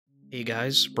Hey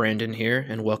guys, Brandon here,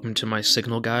 and welcome to my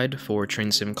signal guide for Train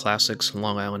Sim Classics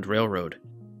Long Island Railroad.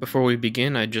 Before we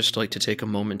begin, I'd just like to take a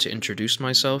moment to introduce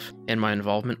myself and my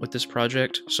involvement with this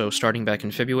project. So starting back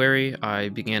in February, I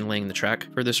began laying the track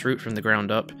for this route from the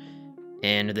ground up,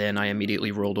 and then I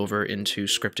immediately rolled over into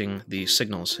scripting the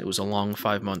signals. It was a long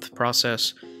 5-month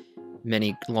process,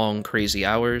 many long crazy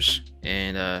hours,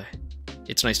 and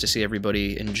it's nice to see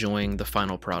everybody enjoying the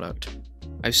final product.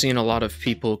 I've seen a lot of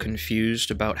people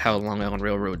confused about how Long Island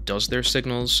Railroad does their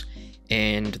signals,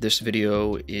 and this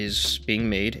video is being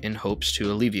made in hopes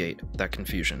to alleviate that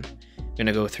confusion. I'm going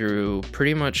to go through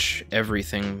pretty much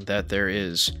everything that there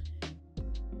is.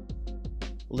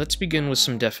 Let's begin with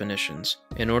some definitions.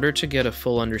 In order to get a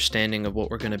full understanding of what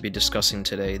we're going to be discussing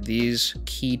today, these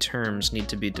key terms need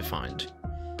to be defined.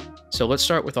 So let's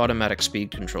start with automatic speed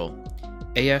control.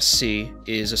 ASC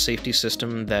is a safety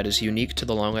system that is unique to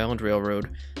the Long Island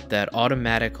Railroad that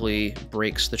automatically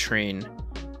brakes the train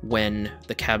when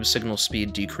the cab signal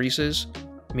speed decreases,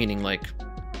 meaning like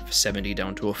 70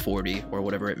 down to a 40 or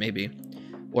whatever it may be,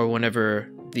 or whenever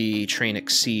the train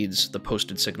exceeds the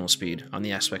posted signal speed on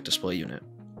the aspect display unit.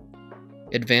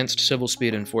 Advanced Civil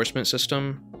Speed Enforcement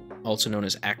System, also known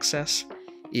as ACCESS,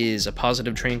 is a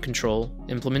positive train control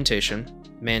implementation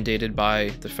mandated by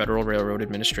the Federal Railroad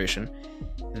Administration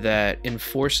that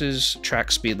enforces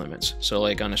track speed limits. So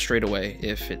like on a straightaway,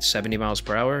 if it's 70 miles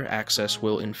per hour, ACCESS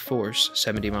will enforce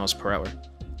 70 miles per hour.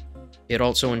 It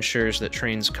also ensures that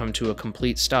trains come to a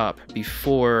complete stop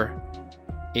before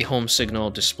a home signal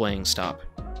displaying stop.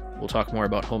 We'll talk more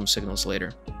about home signals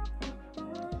later.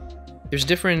 There's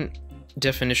different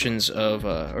definitions of,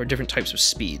 or different types of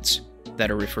speeds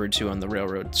that are referred to on the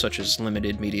railroad, such as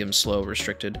limited, medium, slow,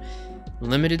 restricted.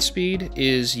 Limited speed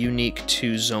is unique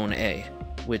to Zone A,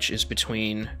 which is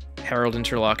between Harold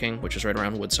Interlocking, which is right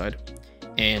around Woodside,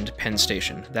 and Penn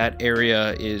Station. That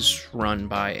area is run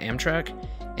by Amtrak,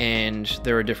 and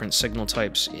there are different signal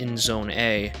types in Zone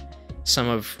A, some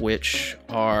of which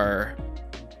are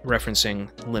referencing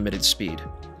limited speed.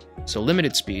 So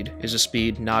limited speed is a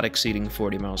speed not exceeding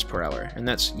 40 miles per hour, and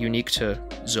that's unique to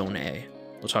Zone A.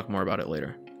 We'll talk more about it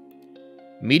later.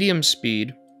 Medium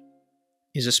speed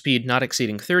is a speed not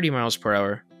exceeding 30 miles per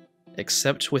hour,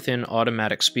 except within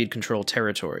automatic speed control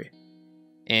territory.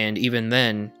 And even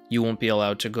then, you won't be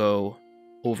allowed to go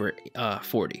over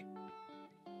 40.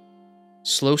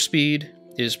 Slow speed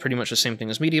is pretty much the same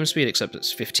thing as medium speed, except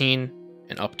it's 15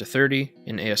 and up to 30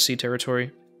 in ASC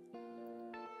territory.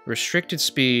 Restricted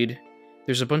speed,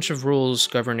 there's a bunch of rules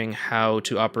governing how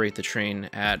to operate the train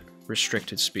at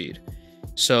restricted speed.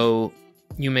 So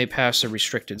you may pass a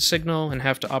restricted signal and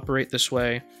have to operate this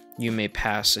way. You may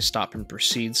pass a stop and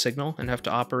proceed signal and have to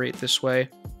operate this way.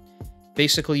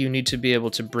 Basically, you need to be able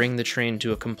to bring the train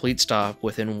to a complete stop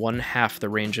within 1/2 the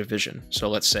range of vision. So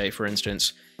let's say, for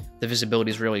instance, the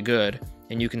visibility is really good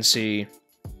and you can see,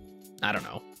 I don't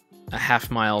know, a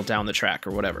half mile down the track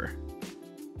or whatever.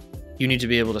 You need to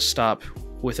be able to stop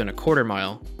within a 1/4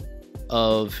 mile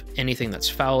of anything that's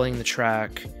fouling the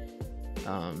track.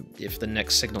 If the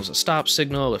next signal is a stop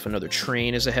signal, if another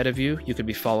train is ahead of you, you could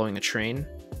be following a train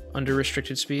under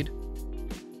restricted speed.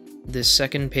 This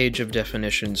second page of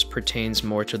definitions pertains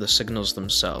more to the signals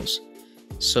themselves.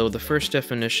 So the first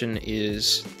definition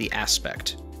is the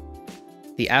aspect.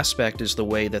 The aspect is the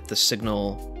way that the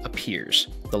signal appears,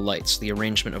 the lights, the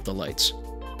arrangement of the lights.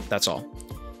 That's all.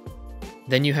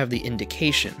 Then you have the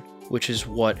indication, which is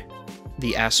what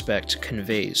the aspect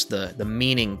conveys, the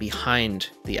meaning behind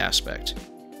the aspect.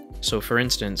 So for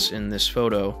instance, in this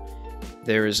photo,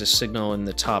 there is a signal in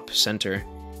the top center.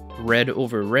 Red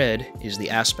over red is the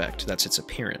aspect, that's its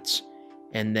appearance.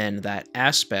 And then that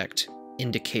aspect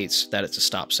indicates that it's a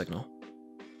stop signal.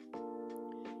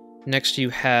 Next you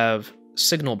have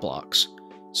signal blocks.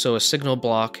 So a signal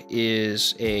block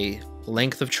is a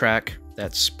length of track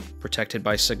that's protected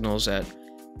by signals at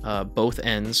both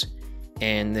ends,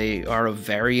 and they are of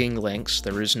varying lengths.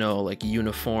 There is no like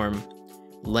uniform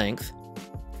length.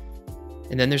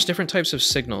 And then there's different types of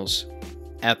signals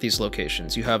at these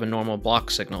locations. You have a normal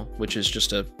block signal, which is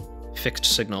just a fixed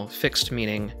signal. Fixed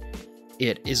meaning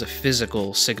it is a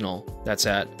physical signal that's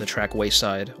at the track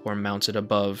wayside or mounted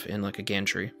above in like a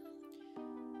gantry.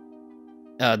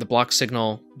 The block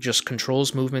signal just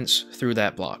controls movements through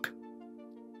that block.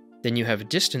 Then you have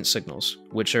distant signals,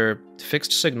 which are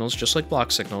fixed signals, just like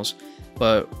block signals,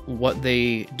 but what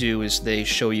they do is they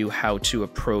show you how to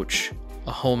approach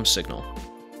a home signal.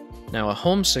 Now, a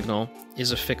home signal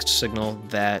is a fixed signal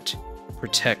that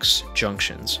protects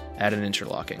junctions at an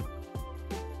interlocking.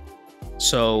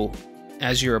 So,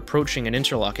 as you're approaching an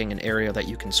interlocking, an area that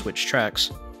you can switch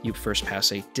tracks, you first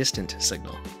pass a distant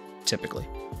signal, typically.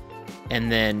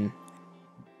 And then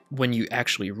when you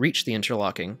actually reach the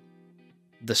interlocking,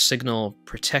 the signal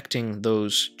protecting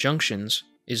those junctions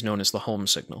is known as the home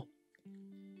signal.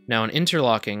 Now, an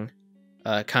interlocking,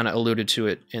 kind of alluded to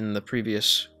it in the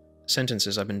previous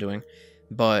sentences I've been doing,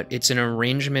 but it's an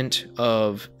arrangement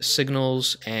of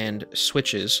signals and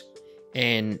switches,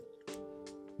 and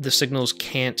the signals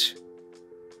can't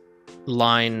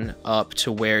line up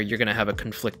to where you're going to have a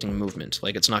conflicting movement.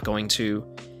 Like, it's not going to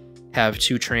have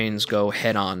two trains go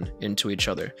head-on into each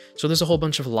other. So there's a whole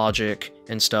bunch of logic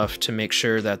and stuff to make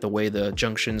sure that the way the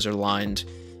junctions are lined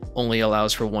only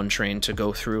allows for one train to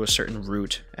go through a certain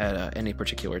route at any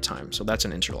particular time. So that's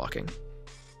an interlocking.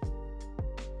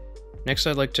 Next,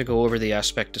 I'd like to go over the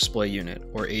Aspect Display Unit,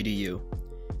 or ADU.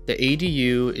 The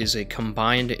ADU is a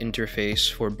combined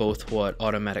interface for both what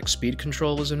automatic speed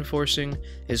control is enforcing,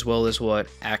 as well as what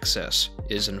Access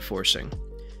is enforcing.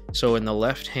 So in the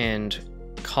left-hand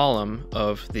column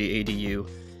of the ADU,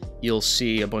 you'll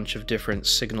see a bunch of different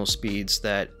signal speeds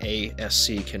that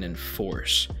ASC can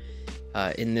enforce.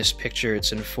 In this picture,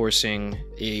 it's enforcing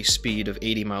a speed of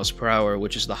 80 miles per hour,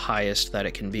 which is the highest that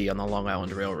it can be on the Long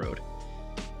Island Railroad.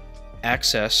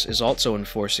 Access is also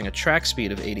enforcing a track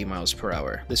speed of 80 miles per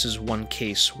hour. This is one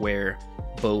case where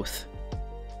both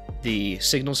the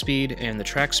signal speed and the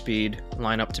track speed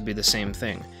line up to be the same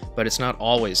thing, but it's not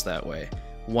always that way.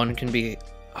 One can be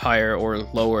higher or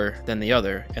lower than the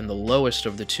other, and the lowest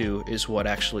of the two is what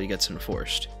actually gets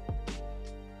enforced.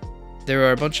 There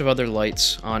are a bunch of other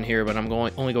lights on here, but I'm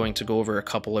only going to go over a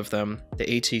couple of them. The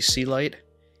ATC light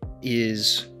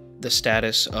is the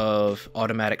status of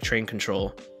automatic train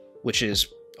control, which is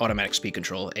automatic speed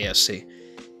control, ASC.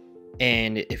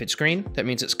 And if it's green, that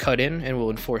means it's cut in and will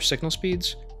enforce signal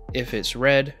speeds. If it's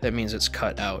red, that means it's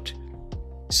cut out.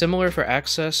 Similar for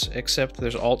Access, except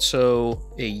there's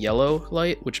also a yellow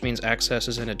light, which means Access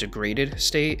is in a degraded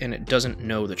state and it doesn't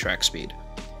know the track speed.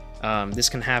 This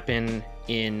can happen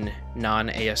in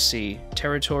non-ASC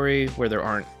territory where there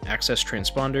aren't Access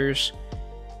transponders.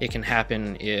 It can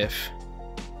happen if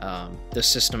the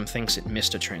system thinks it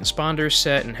missed a transponder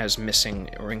set and has missing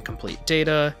or incomplete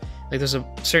data. Like, there's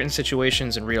certain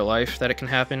situations in real life that it can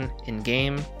happen. In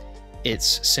game,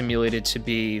 it's simulated to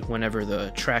be whenever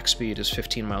the track speed is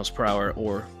 15 miles per hour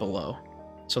or below.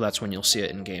 So that's when you'll see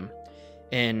it in game.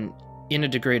 And in a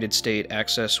degraded state,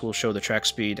 Access will show the track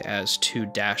speed as 2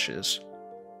 dashes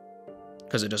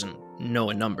because it doesn't know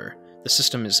a number. The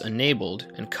system is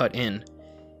enabled and cut in.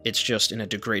 It's just in a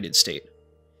degraded state.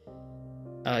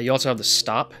 You also have the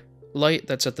stop light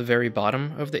that's at the very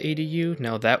bottom of the ADU.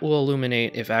 Now that will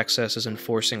illuminate if Access is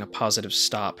enforcing a positive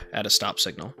stop at a stop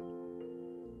signal.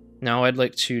 Now I'd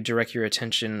like to direct your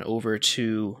attention over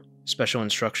to Special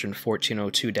Instruction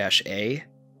 1402-A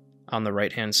on the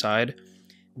right-hand side.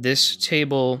 This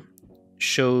table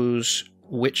shows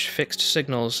which fixed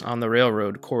signals on the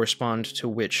railroad correspond to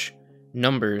which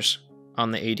numbers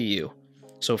on the ADU.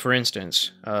 So for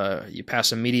instance, you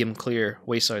pass a medium clear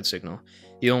wayside signal.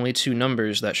 The only two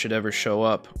numbers that should ever show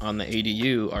up on the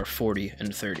ADU are 40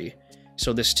 and 30.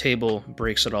 So this table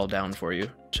breaks it all down for you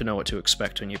to know what to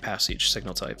expect when you pass each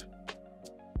signal type.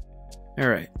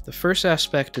 Alright, the first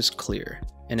aspect is clear,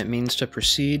 and it means to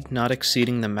proceed not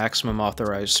exceeding the maximum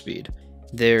authorized speed.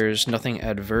 There's nothing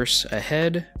adverse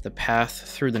ahead. The path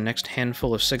through the next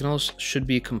handful of signals should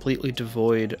be completely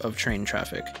devoid of train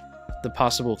traffic. The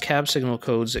possible cab signal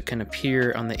codes that can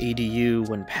appear on the ADU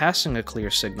when passing a clear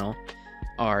signal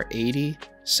are 80,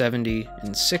 70,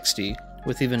 and 60,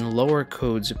 with even lower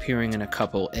codes appearing in a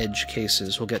couple edge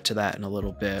cases. We'll get to that in a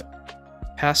little bit.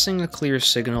 Passing a clear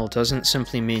signal doesn't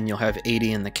simply mean you'll have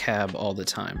 80 in the cab all the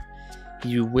time.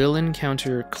 You will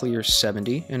encounter clear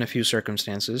 70 in a few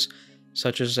circumstances,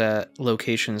 such as at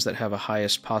locations that have a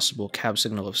highest possible cab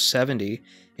signal of 70,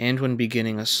 and when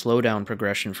beginning a slowdown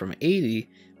progression from 80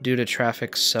 due to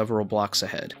traffic several blocks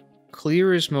ahead.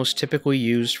 Clear is most typically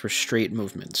used for straight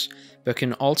movements, but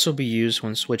can also be used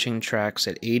when switching tracks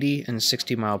at 80 and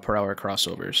 60 mile per hour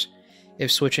crossovers.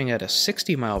 If switching at a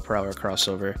 60 mile per hour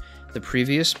crossover, the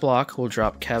previous block will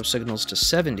drop cab signals to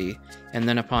 70, and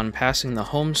then upon passing the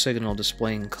home signal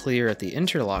displaying clear at the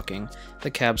interlocking,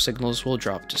 the cab signals will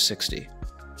drop to 60.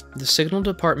 The signal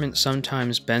department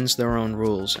sometimes bends their own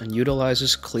rules and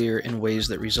utilizes clear in ways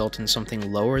that result in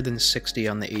something lower than 60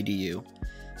 on the ADU.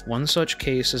 One such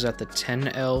case is at the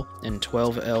 10L and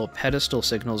 12L pedestal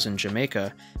signals in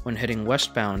Jamaica when heading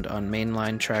westbound on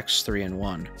mainline tracks 3 and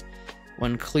 1.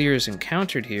 When clear is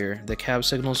encountered here, the cab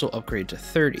signals will upgrade to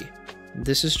 30.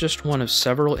 This is just one of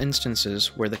several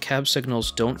instances where the cab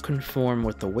signals don't conform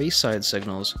with the wayside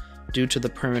signals due to the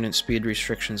permanent speed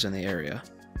restrictions in the area.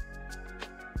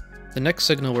 The next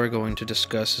signal we're going to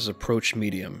discuss is approach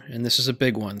medium, and this is a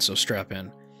big one, so strap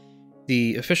in.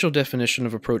 The official definition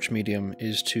of approach medium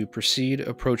is to proceed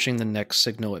approaching the next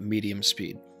signal at medium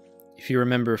speed. If you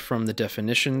remember from the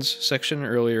definitions section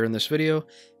earlier in this video,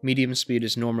 medium speed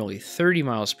is normally 30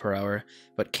 miles per hour,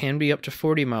 but can be up to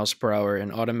 40 miles per hour in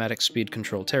automatic speed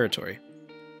control territory.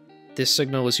 This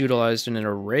signal is utilized in an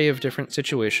array of different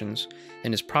situations,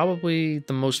 and is probably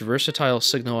the most versatile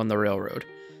signal on the railroad.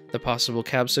 The possible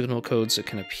cab signal codes that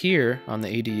can appear on the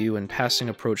ADU when passing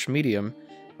approach medium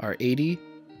are 80,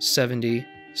 70,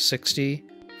 60,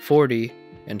 40,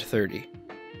 and 30.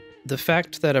 The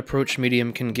fact that approach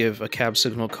medium can give a cab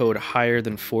signal code higher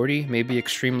than 40 may be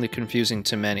extremely confusing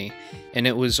to many, and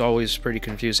it was always pretty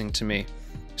confusing to me.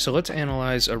 So let's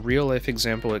analyze a real-life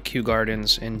example at Kew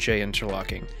Gardens and J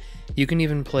Interlocking. You can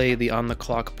even play the On the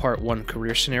Clock Part 1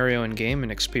 career scenario in-game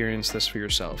and experience this for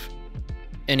yourself.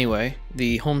 Anyway,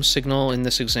 the home signal in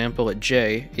this example at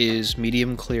J is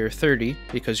medium clear 30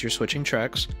 because you're switching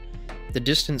tracks. The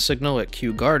distance signal at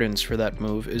Kew Gardens for that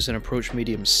move is an approach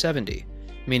medium 70,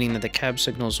 meaning that the cab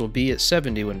signals will be at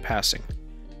 70 when passing.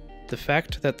 The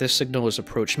fact that this signal is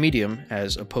approach medium,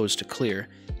 as opposed to clear,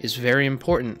 is very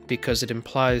important because it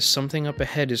implies something up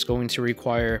ahead is going to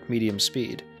require medium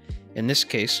speed. In this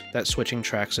case, that's switching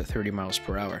tracks at 30 miles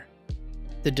per hour.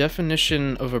 The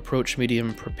definition of approach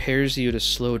medium prepares you to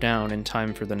slow down in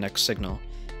time for the next signal.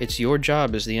 It's your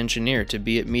job as the engineer to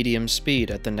be at medium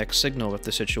speed at the next signal if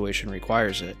the situation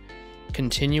requires it.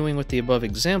 Continuing with the above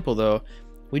example though,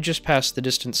 we just passed the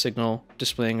distance signal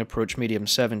displaying approach medium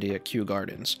 70 at Kew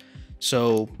Gardens.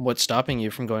 So what's stopping you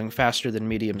from going faster than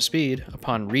medium speed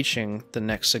upon reaching the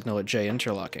next signal at J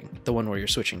Interlocking, the one where you're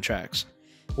switching tracks?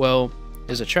 Well,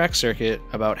 is a track circuit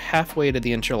about halfway to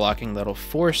the interlocking that'll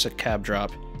force a cab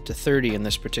drop to 30 in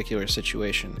this particular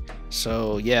situation.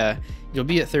 So yeah, you'll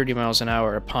be at 30 miles an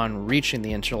hour upon reaching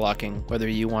the interlocking whether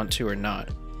you want to or not.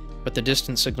 But the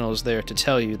distance signal is there to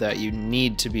tell you that you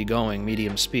need to be going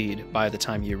medium speed by the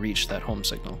time you reach that home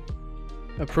signal.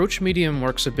 Approach medium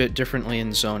works a bit differently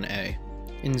in Zone A.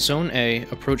 In Zone A,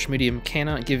 approach medium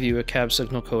cannot give you a cab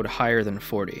signal code higher than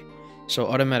 40. So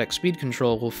automatic speed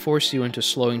control will force you into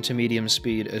slowing to medium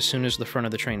speed as soon as the front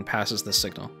of the train passes the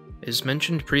signal. As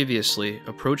mentioned previously,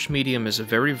 approach medium is a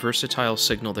very versatile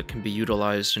signal that can be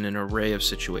utilized in an array of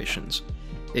situations.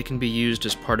 It can be used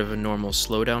as part of a normal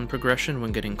slowdown progression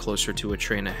when getting closer to a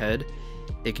train ahead,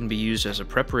 it can be used as a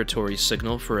preparatory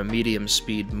signal for a medium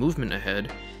speed movement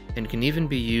ahead, and can even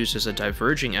be used as a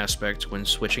diverging aspect when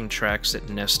switching tracks at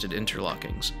nested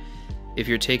interlockings. If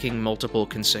you're taking multiple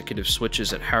consecutive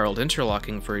switches at Harold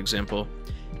Interlocking, for example,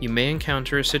 you may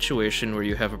encounter a situation where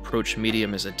you have approach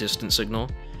medium as a distance signal,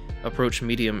 approach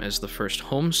medium as the first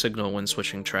home signal when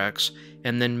switching tracks,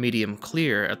 and then medium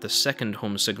clear at the second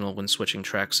home signal when switching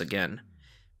tracks again.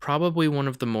 Probably one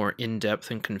of the more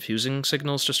in-depth and confusing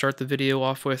signals to start the video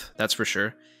off with, that's for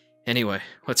sure. Anyway,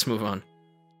 let's move on.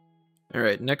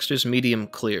 Alright, next is medium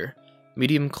clear.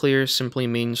 Medium clear simply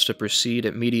means to proceed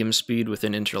at medium speed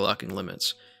within interlocking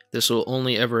limits. This will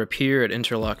only ever appear at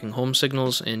interlocking home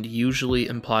signals and usually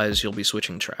implies you'll be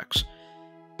switching tracks.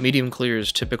 Medium clear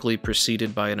is typically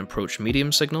preceded by an approach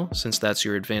medium signal, since that's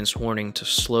your advance warning to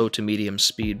slow to medium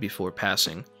speed before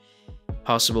passing.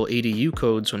 Possible ADU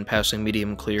codes when passing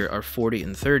medium clear are 40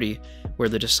 and 30, where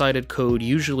the decided code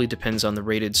usually depends on the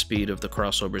rated speed of the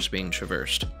crossovers being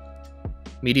traversed.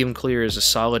 Medium clear is a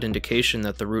solid indication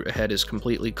that the route ahead is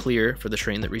completely clear for the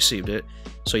train that received it,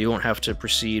 so you won't have to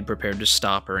proceed prepared to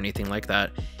stop or anything like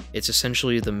that. It's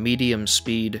essentially the medium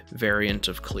speed variant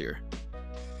of clear.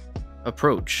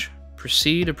 Approach.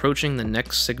 Proceed approaching the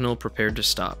next signal prepared to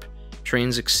stop.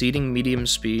 Trains exceeding medium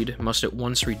speed must at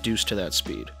once reduce to that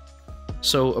speed.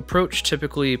 So approach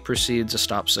typically precedes a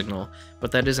stop signal,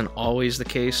 but that isn't always the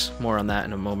case, more on that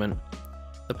in a moment.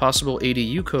 The possible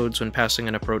ADU codes when passing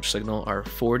an approach signal are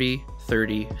 40,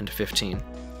 30, and 15.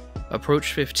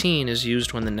 Approach 15 is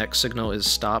used when the next signal is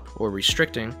stop or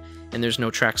restricting, and there's no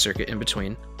track circuit in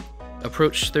between.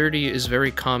 Approach 30 is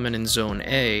very common in Zone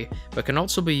A, but can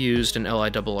also be used in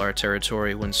LIRR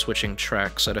territory when switching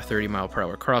tracks at a 30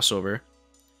 mph crossover.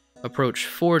 Approach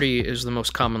 40 is the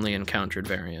most commonly encountered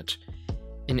variant.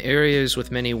 In areas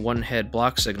with many one-head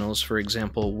block signals, for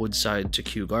example Woodside to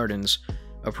Kew Gardens,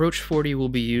 Approach 40 will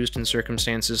be used in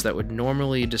circumstances that would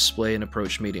normally display an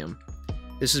approach medium.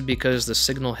 This is because the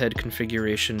signal head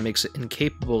configuration makes it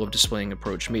incapable of displaying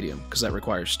approach medium, because that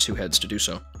requires two heads to do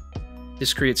so.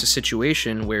 This creates a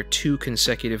situation where two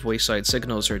consecutive wayside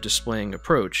signals are displaying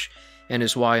approach, and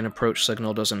is why an approach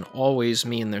signal doesn't always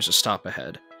mean there's a stop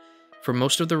ahead. For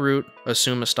most of the route,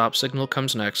 assume a stop signal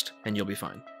comes next, and you'll be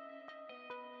fine.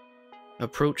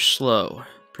 Approach slow.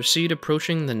 Proceed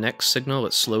approaching the next signal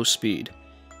at slow speed.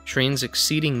 Trains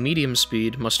exceeding medium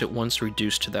speed must at once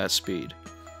reduce to that speed.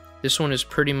 This one is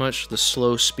pretty much the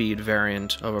slow speed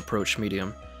variant of approach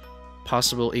medium.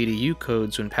 Possible ADU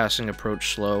codes when passing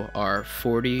approach slow are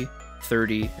 40,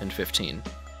 30, and 15.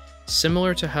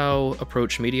 Similar to how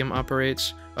approach medium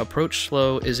operates, approach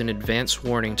slow is an advance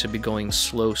warning to be going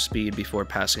slow speed before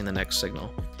passing the next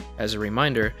signal. As a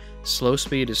reminder, slow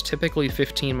speed is typically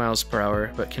 15 miles per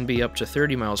hour, but can be up to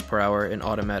 30 miles per hour in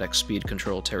automatic speed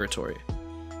control territory.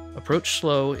 Approach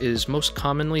slow is most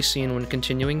commonly seen when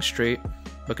continuing straight,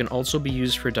 but can also be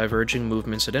used for diverging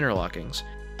movements at interlockings.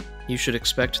 You should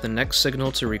expect the next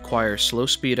signal to require slow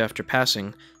speed after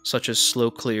passing, such as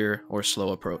slow clear or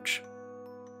slow approach.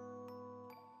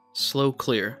 Slow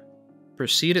clear.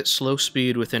 Proceed at slow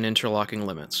speed within interlocking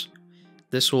limits.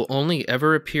 This will only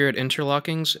ever appear at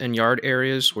interlockings and yard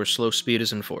areas where slow speed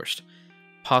is enforced.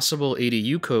 Possible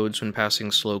ADU codes when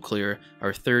passing slow clear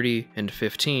are 30 and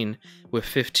 15, with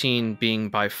 15 being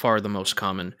by far the most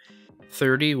common.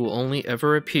 30 will only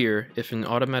ever appear if in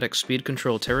automatic speed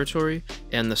control territory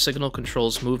and the signal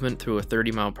controls movement through a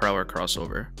 30 mile per hour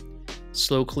crossover.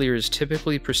 Slow clear is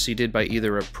typically preceded by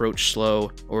either approach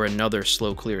slow or another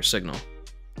slow clear signal.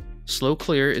 Slow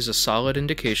clear is a solid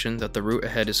indication that the route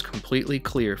ahead is completely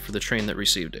clear for the train that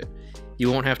received it. You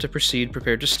won't have to proceed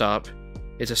prepared to stop.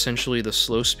 It's essentially the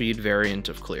slow speed variant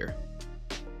of clear.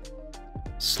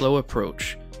 Slow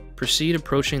approach. Proceed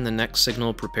approaching the next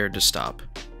signal prepared to stop.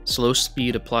 Slow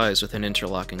speed applies within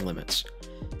interlocking limits.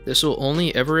 This will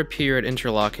only ever appear at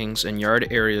interlockings and yard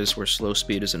areas where slow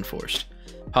speed is enforced.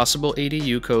 Possible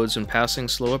ADU codes when passing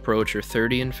slow approach are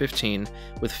 30 and 15,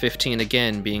 with 15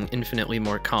 again being infinitely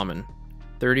more common.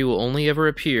 30 will only ever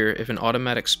appear if in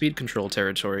automatic speed control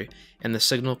territory and the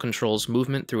signal controls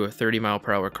movement through a 30 mile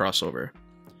per hour crossover.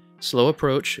 Slow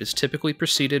approach is typically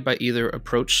preceded by either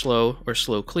approach slow or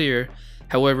slow clear.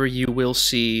 However, you will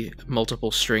see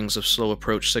multiple strings of slow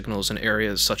approach signals in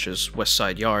areas such as West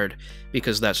Side Yard,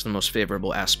 because that's the most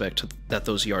favorable aspect that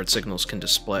those yard signals can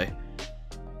display.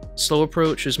 Slow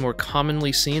approach is more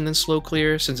commonly seen than slow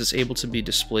clear since it's able to be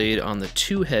displayed on the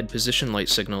two-head position light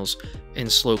signals, and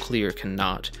slow clear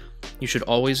cannot. You should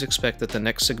always expect that the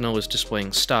next signal is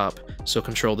displaying stop, so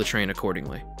control the train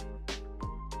accordingly.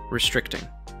 Restricting.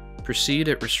 Proceed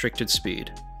at restricted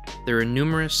speed. There are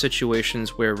numerous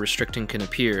situations where restricting can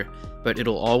appear, but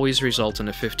it'll always result in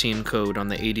a 15 code on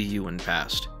the ADU when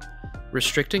passed.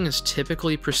 Restricting is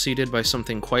typically preceded by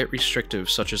something quite restrictive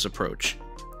such as approach.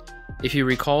 If you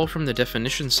recall from the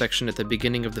definition section at the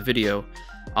beginning of the video,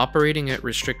 operating at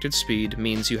restricted speed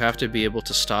means you have to be able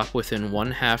to stop within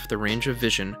 1/2 the range of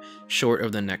vision short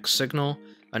of the next signal,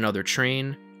 another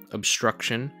train,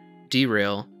 obstruction,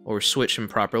 derail, or switch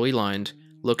improperly lined,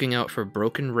 looking out for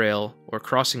broken rail or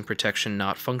crossing protection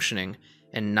not functioning,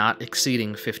 and not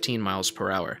exceeding 15 miles per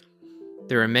hour.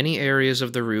 There are many areas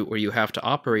of the route where you have to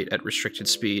operate at restricted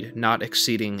speed not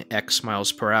exceeding X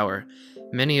miles per hour,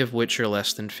 many of which are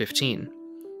less than 15.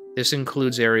 This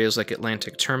includes areas like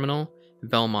Atlantic Terminal,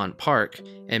 Belmont Park,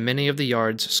 and many of the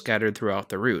yards scattered throughout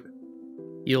the route.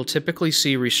 You'll typically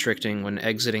see restricting when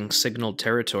exiting signaled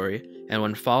territory and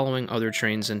when following other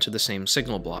trains into the same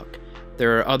signal block.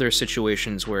 There are other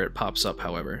situations where it pops up,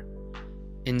 however.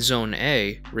 In Zone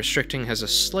A, restricting has a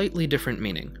slightly different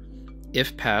meaning.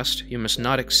 If passed, you must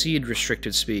not exceed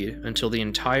restricted speed until the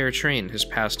entire train has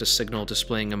passed a signal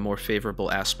displaying a more favorable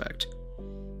aspect.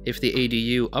 If the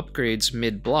ADU upgrades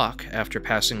mid-block after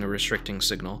passing a restricting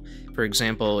signal, for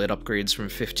example it upgrades from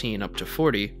 15 up to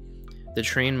 40, the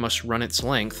train must run its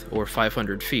length, or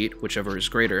 500 feet, whichever is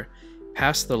greater,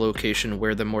 past the location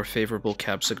where the more favorable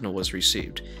cab signal was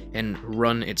received, and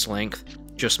run its length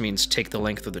just means take the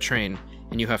length of the train,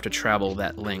 and you have to travel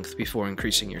that length before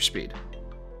increasing your speed.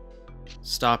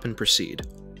 Stop and proceed.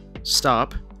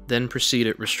 Stop, then proceed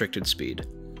at restricted speed.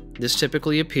 This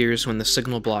typically appears when the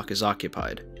signal block is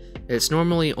occupied. It's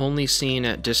normally only seen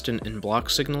at distant and block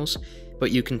signals,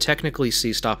 but you can technically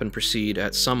see stop and proceed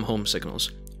at some home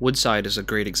signals. Woodside is a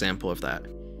great example of that.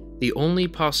 The only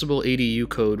possible ADU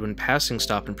code when passing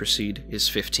stop and proceed is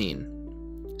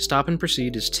 15. Stop and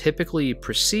proceed is typically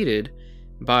preceded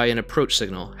by an approach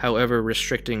signal, however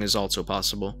restricting is also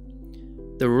possible.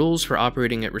 The rules for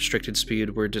operating at restricted speed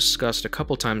were discussed a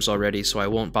couple times already, so I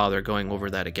won't bother going over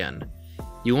that again.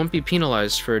 You won't be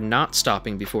penalized for not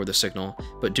stopping before the signal,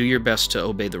 but do your best to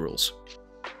obey the rules.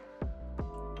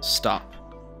 Stop.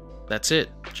 That's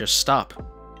it, just stop.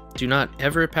 Do not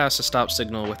ever pass a stop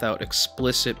signal without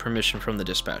explicit permission from the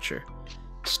dispatcher.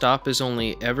 Stop is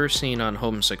only ever seen on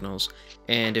home signals,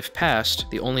 and if passed,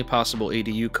 the only possible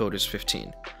ADU code is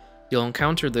 15. You'll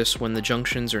encounter this when the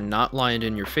junctions are not lined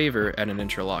in your favor at an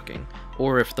interlocking,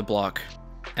 or if the block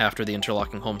after the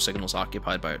interlocking home signal is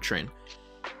occupied by a train.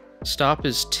 Stop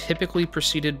is typically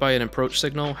preceded by an approach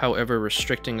signal, however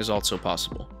restricting is also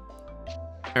possible.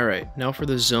 Alright, now for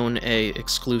the Zone A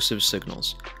exclusive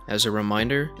signals. As a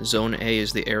reminder, Zone A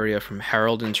is the area from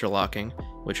Harold Interlocking,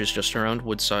 which is just around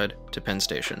Woodside, to Penn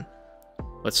Station.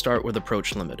 Let's start with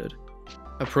Approach Limited.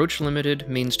 Approach Limited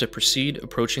means to proceed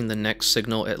approaching the next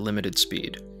signal at limited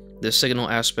speed. This signal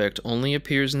aspect only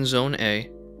appears in Zone A,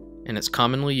 and it's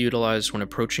commonly utilized when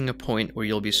approaching a point where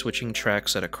you'll be switching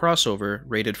tracks at a crossover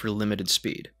rated for limited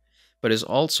speed, but is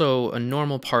also a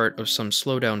normal part of some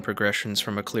slowdown progressions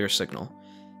from a clear signal,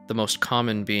 the most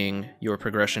common being your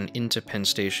progression into Penn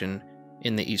Station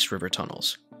in the East River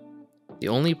tunnels. The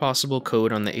only possible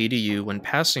code on the ADU when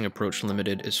passing Approach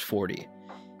Limited is 40.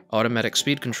 Automatic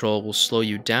speed control will slow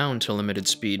you down to limited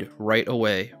speed right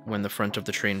away when the front of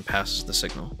the train passes the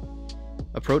signal.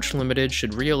 Approach Limited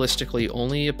should realistically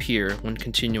only appear when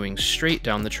continuing straight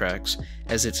down the tracks,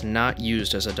 as it's not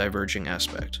used as a diverging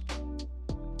aspect.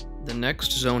 The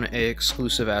next Zone A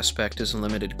exclusive aspect is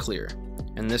Limited Clear,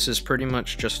 and this is pretty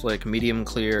much just like medium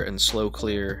clear and slow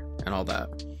clear and all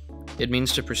that. It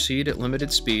means to proceed at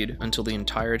limited speed until the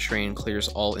entire train clears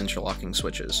all interlocking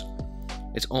switches.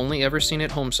 It's only ever seen at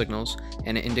home signals,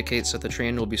 and it indicates that the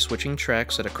train will be switching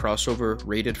tracks at a crossover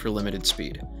rated for limited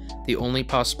speed. The only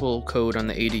possible code on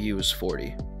the ADU is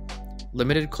 40.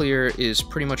 Limited Clear is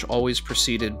pretty much always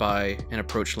preceded by an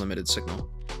Approach Limited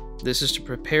signal. This is to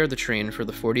prepare the train for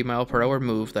the 40 mph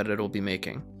move that it'll be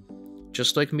making.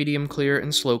 Just like medium clear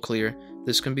and slow clear,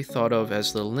 this can be thought of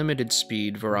as the limited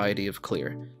speed variety of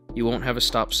clear. You won't have a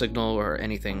stop signal or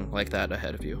anything like that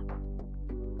ahead of you.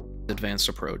 Advanced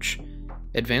Approach.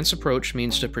 Advanced Approach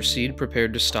means to proceed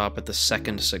prepared to stop at the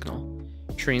second signal.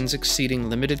 Trains exceeding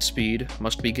limited speed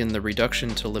must begin the reduction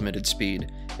to limited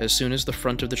speed as soon as the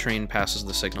front of the train passes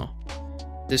the signal.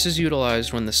 This is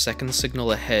utilized when the second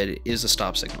signal ahead is a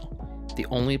stop signal. The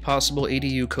only possible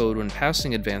ADU code when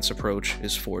passing Advanced Approach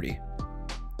is 40.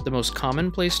 The most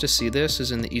common place to see this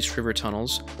is in the East River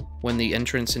tunnels, when the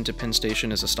entrance into Penn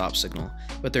Station is a stop signal,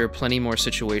 but there are plenty more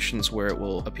situations where it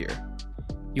will appear.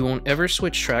 You won't ever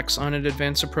switch tracks on an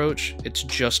Advanced Approach, it's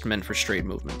just meant for straight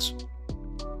movements.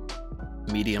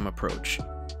 Medium Approach.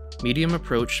 Medium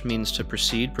Approach means to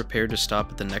proceed prepared to stop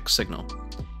at the next signal,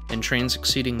 and trains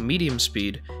exceeding medium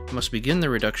speed must begin the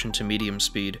reduction to medium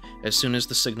speed as soon as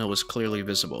the signal is clearly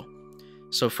visible.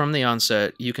 So from the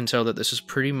onset, you can tell that this is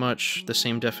pretty much the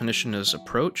same definition as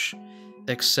approach,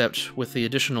 except with the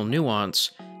additional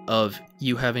nuance of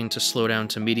you having to slow down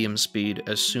to medium speed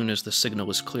as soon as the signal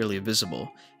is clearly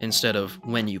visible, instead of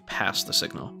when you pass the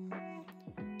signal.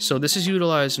 So this is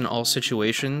utilized in all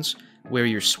situations where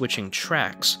you're switching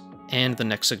tracks and the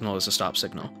next signal is a stop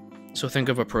signal. So think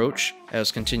of approach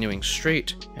as continuing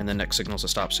straight and the next signal is a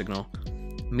stop signal.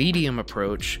 Medium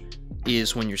approach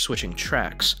is when you're switching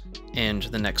tracks and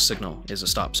the next signal is a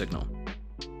stop signal.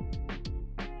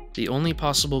 The only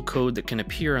possible code that can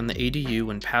appear on the ADU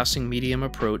when passing medium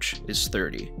approach is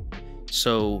 30.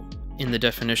 So in the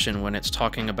definition, when it's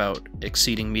talking about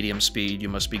exceeding medium speed, you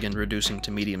must begin reducing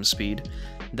to medium speed.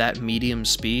 That medium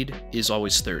speed is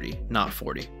always 30, not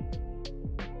 40.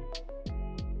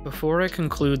 Before I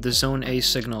conclude the Zone A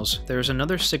signals, there is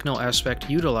another signal aspect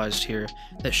utilized here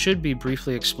that should be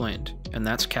briefly explained, and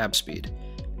that's cab speed.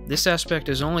 This aspect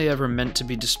is only ever meant to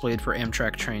be displayed for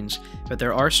Amtrak trains, but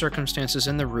there are circumstances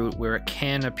in the route where it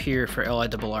can appear for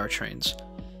LIRR trains.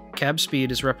 Cab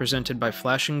speed is represented by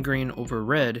flashing green over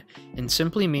red and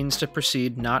simply means to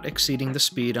proceed not exceeding the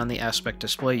speed on the aspect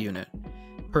display unit.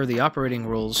 Per the operating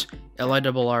rules,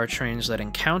 LIRR trains that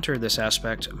encounter this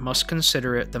aspect must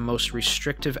consider it the most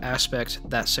restrictive aspect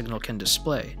that signal can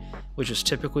display, which is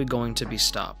typically going to be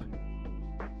stop.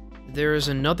 There is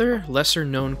another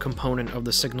lesser-known component of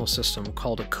the signal system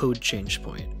called a code change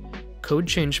point. Code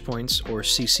change points, or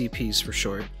CCPs for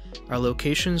short, are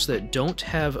locations that don't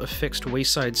have a fixed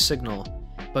wayside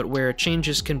signal, but where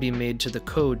changes can be made to the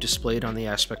code displayed on the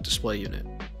aspect display unit.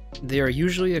 They are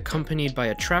usually accompanied by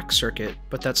a track circuit,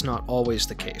 but that's not always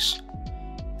the case.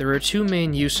 There are two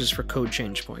main uses for code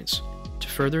change points: to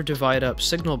further divide up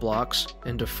signal blocks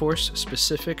and to force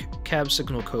specific cab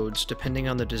signal codes depending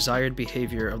on the desired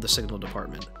behavior of the signal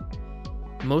department.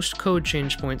 Most code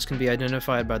change points can be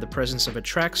identified by the presence of a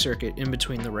track circuit in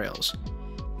between the rails.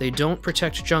 They don't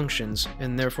protect junctions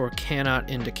and therefore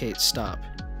cannot indicate stop.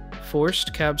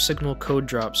 Forced cab signal code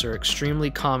drops are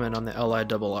extremely common on the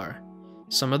LIRR.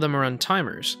 Some of them are on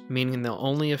timers, meaning they'll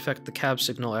only affect the cab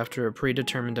signal after a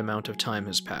predetermined amount of time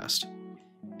has passed.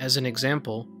 As an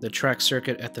example, the track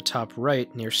circuit at the top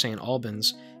right near St.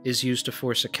 Albans is used to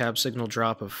force a cab signal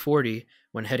drop of 40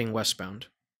 when heading westbound.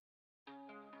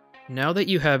 Now that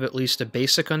you have at least a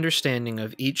basic understanding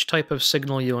of each type of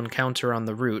signal you'll encounter on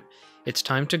the route, it's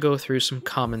time to go through some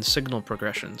common signal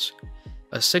progressions.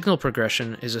 A signal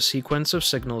progression is a sequence of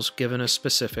signals given a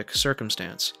specific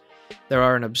circumstance. There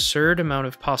are an absurd amount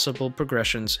of possible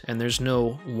progressions, and there's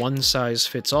no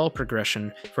one-size-fits-all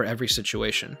progression for every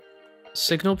situation.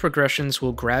 Signal progressions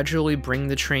will gradually bring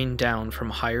the train down from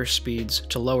higher speeds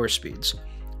to lower speeds.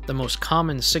 The most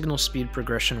common signal speed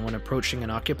progression when approaching an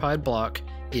occupied block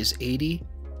is 80,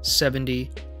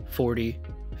 70, 40,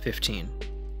 15.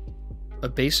 A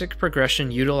basic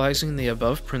progression utilizing the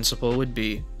above principle would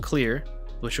be clear,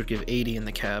 which would give 80 in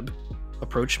the cab,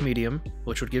 approach medium,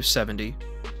 which would give 70,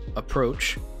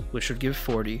 approach, which would give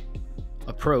 40,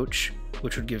 approach,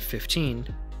 which would give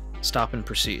 15, stop and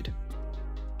proceed.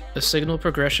 A signal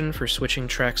progression for switching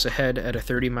tracks ahead at a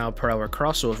 30-mile-per-hour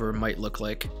crossover might look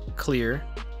like clear,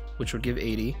 which would give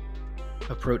 80,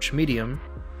 approach medium,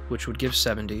 which would give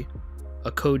 70,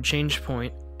 a code change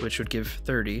point, which would give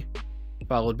 30,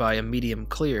 followed by a medium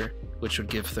clear, which would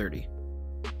give 30.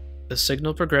 A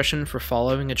signal progression for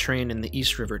following a train in the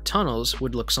East River tunnels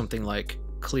would look something like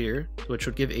clear, which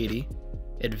would give 80,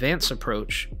 advance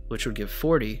approach, which would give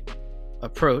 40,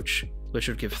 approach, which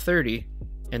would give 30,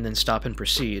 and then stop and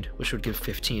proceed, which would give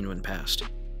 15 when passed.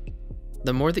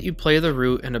 The more that you play the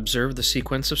route and observe the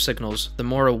sequence of signals, the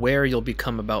more aware you'll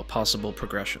become about possible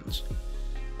progressions.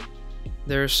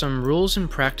 There are some rules and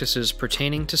practices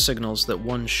pertaining to signals that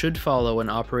one should follow when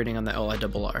operating on the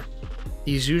LIRR.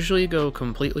 These usually go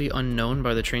completely unknown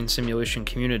by the train simulation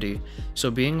community,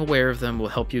 so being aware of them will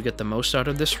help you get the most out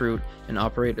of this route and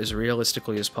operate as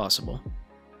realistically as possible.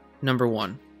 Number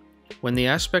 1. When the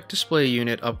aspect display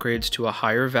unit upgrades to a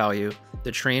higher value,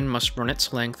 the train must run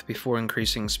its length before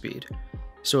increasing speed.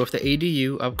 So if the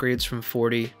ADU upgrades from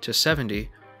 40 to 70,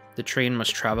 the train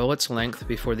must travel its length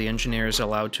before the engineer is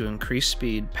allowed to increase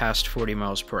speed past 40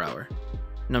 miles per hour.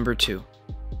 Number 2.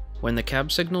 When the cab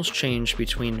signals change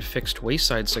between fixed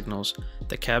wayside signals,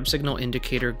 the cab signal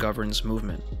indicator governs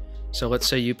movement. So let's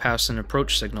say you pass an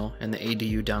approach signal and the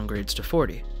ADU downgrades to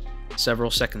 40.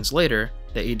 Several seconds later,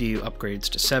 the ADU upgrades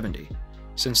to 70.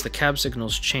 Since the cab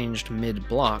signals changed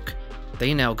mid-block,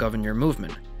 they now govern your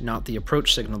movement, not the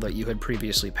approach signal that you had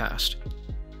previously passed.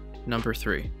 Number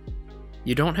 3.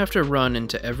 You don't have to run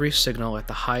into every signal at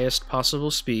the highest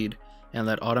possible speed and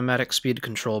let automatic speed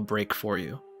control brake for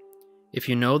you. If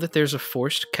you know that there's a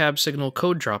forced cab signal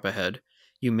code drop ahead,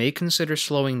 you may consider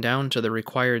slowing down to the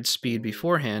required speed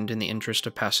beforehand in the interest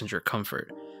of passenger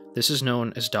comfort. This is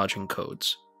known as dodging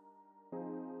codes.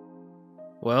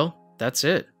 Well, that's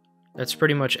it. That's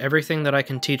pretty much everything that I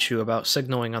can teach you about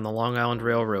signaling on the Long Island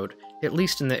Railroad, at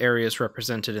least in the areas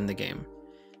represented in the game.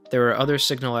 There are other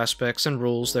signal aspects and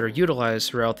rules that are utilized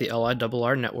throughout the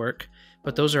LIRR network,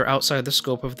 but those are outside the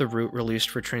scope of the route released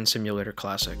for Train Simulator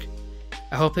Classic.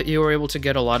 I hope that you were able to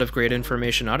get a lot of great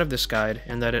information out of this guide,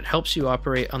 and that it helps you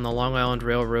operate on the Long Island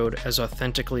Railroad as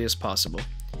authentically as possible.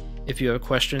 If you have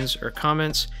questions or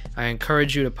comments, I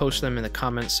encourage you to post them in the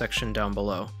comments section down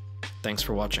below. Thanks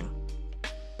for watching.